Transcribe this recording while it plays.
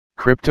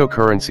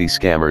Cryptocurrency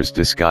scammers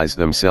disguise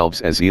themselves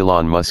as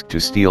Elon Musk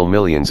to steal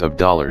millions of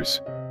dollars.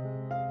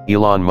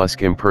 Elon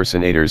Musk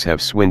impersonators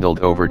have swindled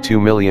over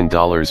 $2 million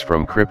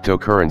from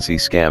cryptocurrency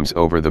scams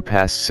over the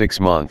past 6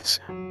 months,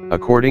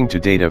 according to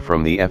data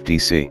from the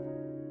FTC.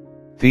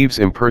 Thieves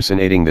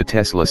impersonating the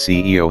Tesla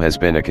CEO has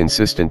been a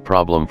consistent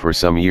problem for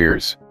some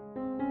years.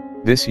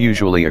 This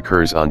usually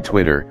occurs on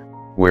Twitter,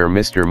 where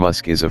Mr.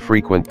 Musk is a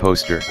frequent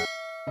poster.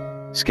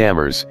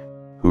 Scammers,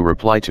 who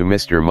reply to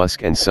Mr.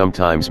 Musk and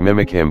sometimes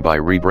mimic him by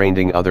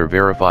rebranding other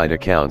verified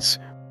accounts,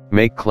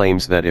 make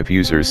claims that if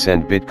users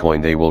send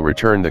Bitcoin they will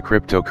return the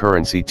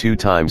cryptocurrency 2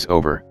 times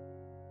over.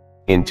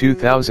 In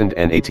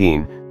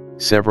 2018,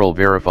 several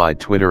verified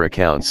Twitter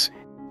accounts,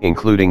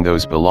 including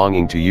those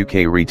belonging to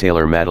UK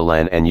retailer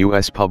Madeline and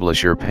US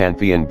publisher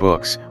Pantheon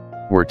Books,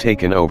 were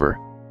taken over.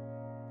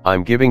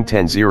 I'm giving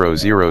 10,000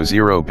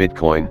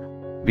 Bitcoin,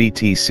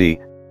 BTC,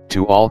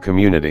 to all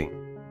community.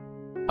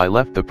 I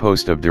left the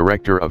post of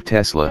director of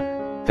Tesla,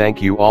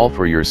 thank you all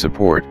for your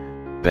support,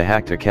 the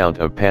hacked account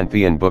of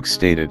Pantheon Books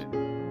stated.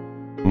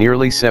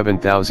 Nearly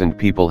 7,000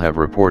 people have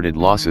reported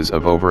losses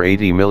of over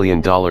 $80 million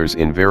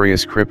in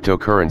various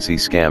cryptocurrency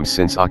scams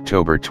since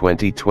October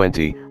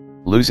 2020,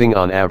 losing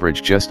on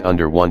average just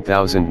under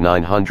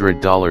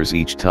 $1,900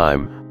 each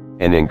time,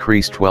 an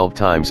increase 12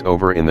 times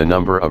over in the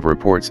number of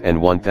reports and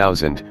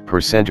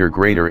 1,000% or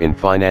greater in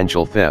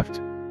financial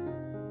theft.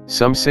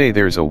 Some say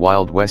there's a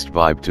Wild West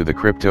vibe to the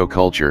crypto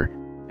culture,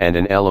 and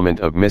an element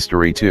of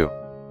mystery too.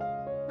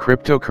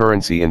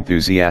 Cryptocurrency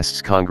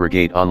enthusiasts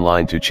congregate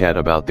online to chat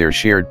about their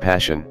shared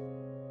passion.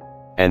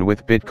 And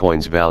with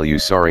Bitcoin's value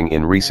soaring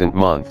in recent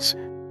months,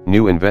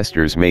 new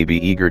investors may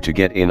be eager to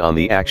get in on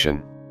the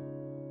action.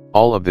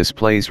 All of this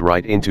plays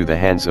right into the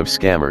hands of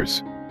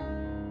scammers.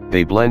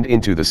 They blend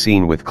into the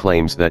scene with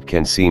claims that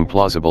can seem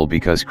plausible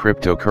because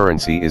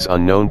cryptocurrency is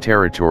unknown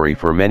territory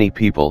for many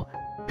people,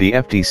 the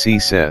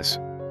FTC says.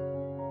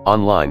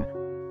 Online,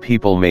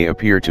 people may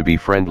appear to be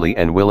friendly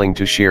and willing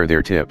to share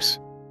their tips.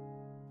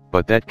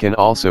 But that can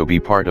also be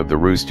part of the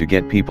ruse to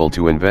get people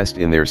to invest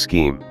in their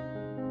scheme.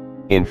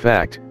 In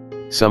fact,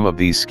 some of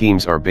these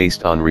schemes are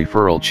based on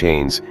referral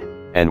chains,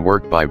 and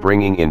work by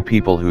bringing in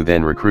people who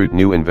then recruit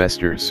new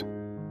investors.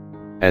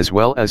 As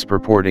well as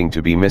purporting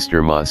to be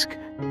Mr. Musk,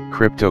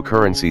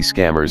 cryptocurrency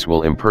scammers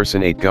will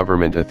impersonate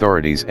government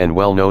authorities and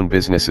well-known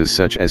businesses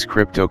such as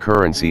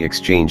cryptocurrency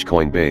exchange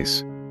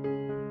Coinbase.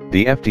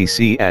 The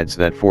FTC adds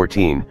that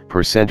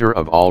 14%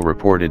 of all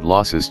reported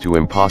losses to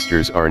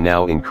imposters are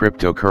now in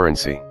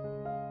cryptocurrency.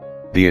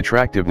 The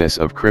attractiveness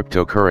of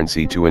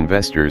cryptocurrency to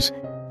investors,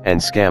 and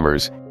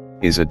scammers,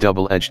 is a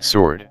double-edged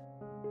sword.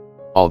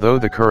 Although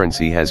the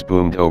currency has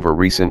boomed over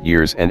recent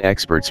years and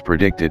experts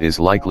predict it is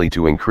likely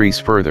to increase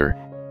further,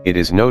 it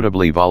is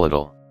notably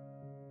volatile.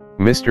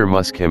 Mr.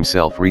 Musk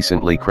himself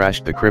recently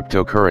crashed the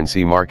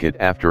cryptocurrency market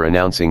after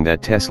announcing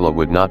that Tesla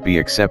would not be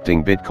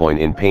accepting Bitcoin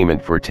in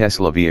payment for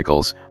Tesla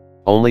vehicles,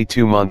 only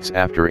 2 months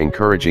after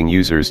encouraging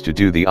users to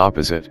do the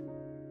opposite.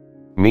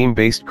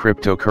 Meme-based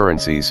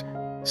cryptocurrencies,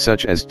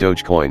 such as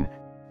Dogecoin,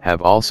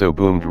 have also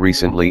boomed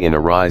recently in a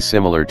rise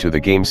similar to the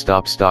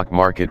GameStop stock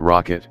market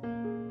rocket.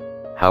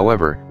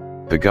 However,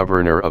 the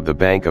governor of the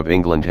Bank of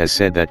England has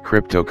said that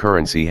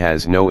cryptocurrency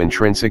has no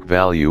intrinsic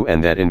value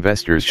and that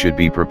investors should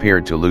be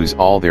prepared to lose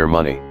all their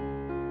money.